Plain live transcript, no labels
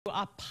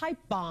A pipe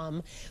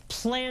bomb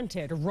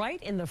planted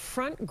right in the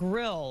front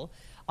grille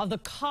of the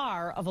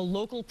car of a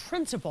local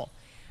principal.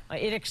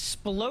 It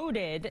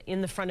exploded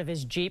in the front of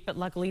his Jeep, but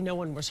luckily no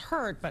one was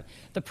hurt. But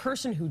the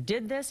person who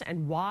did this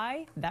and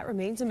why, that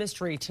remains a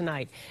mystery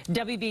tonight.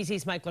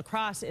 WBZ's Mike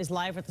LaCrosse is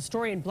live with the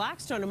story in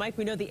Blackstone. And Mike,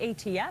 we know the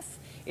ATF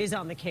is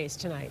on the case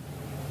tonight.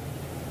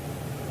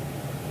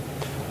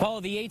 Well,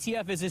 the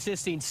ATF is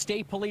assisting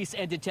state police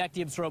and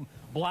detectives from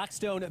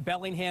Blackstone,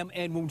 Bellingham,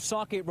 and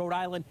Woonsocket, Rhode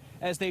Island,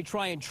 as they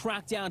try and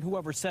track down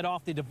whoever set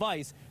off the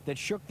device that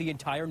shook the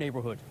entire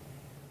neighborhood.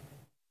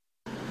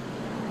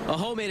 A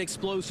homemade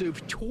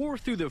explosive tore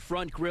through the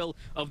front grille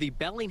of the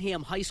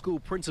Bellingham High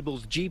School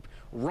principal's Jeep,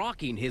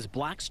 rocking his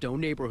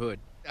Blackstone neighborhood.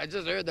 I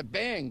just heard the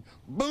bang,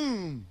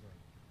 boom.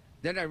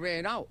 Then I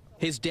ran out.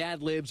 His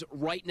dad lives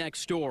right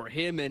next door.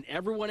 Him and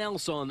everyone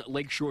else on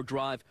Lakeshore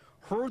Drive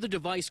heard the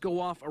device go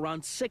off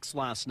around 6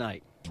 last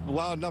night.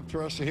 Loud enough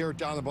for us to hear it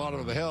down the bottom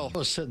of the hill. I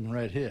was sitting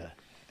right here,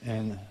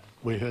 and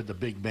we heard the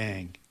big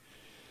bang.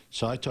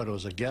 So I thought it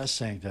was a gas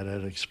tank that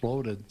had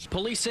exploded.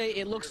 Police say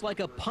it looks like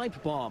a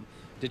pipe bomb.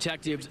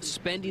 Detectives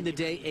spending the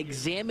day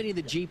examining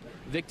the Jeep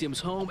victim's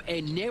home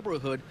and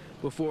neighborhood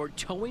before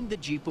towing the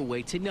Jeep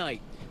away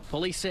tonight.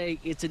 Police say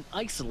it's an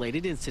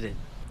isolated incident.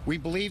 We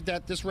believe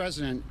that this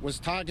resident was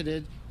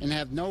targeted and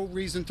have no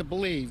reason to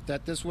believe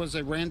that this was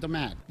a random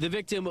act. The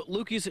victim,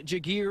 Lucas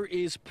Jagir,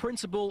 is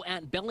principal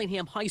at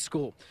Bellingham High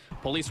School.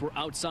 Police were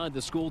outside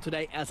the school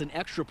today as an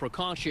extra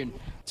precaution.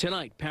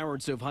 Tonight,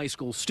 parents of high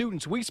school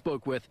students we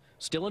spoke with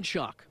still in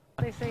shock.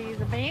 They say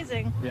he's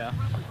amazing. Yeah.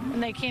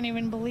 And they can't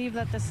even believe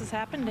that this has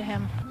happened to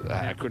him.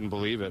 I couldn't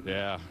believe it,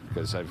 yeah,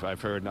 because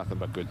I've heard nothing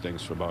but good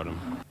things about him.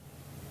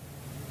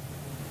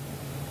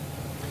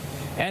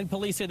 And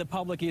police say the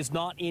public is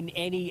not in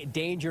any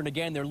danger. And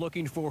again, they're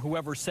looking for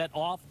whoever set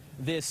off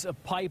this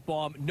pipe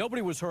bomb.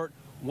 Nobody was hurt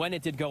when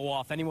it did go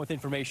off. Anyone with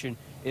information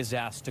is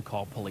asked to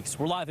call police.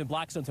 We're live in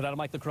Blackstone tonight. I'm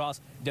Mike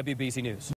LaCrosse, WBZ News.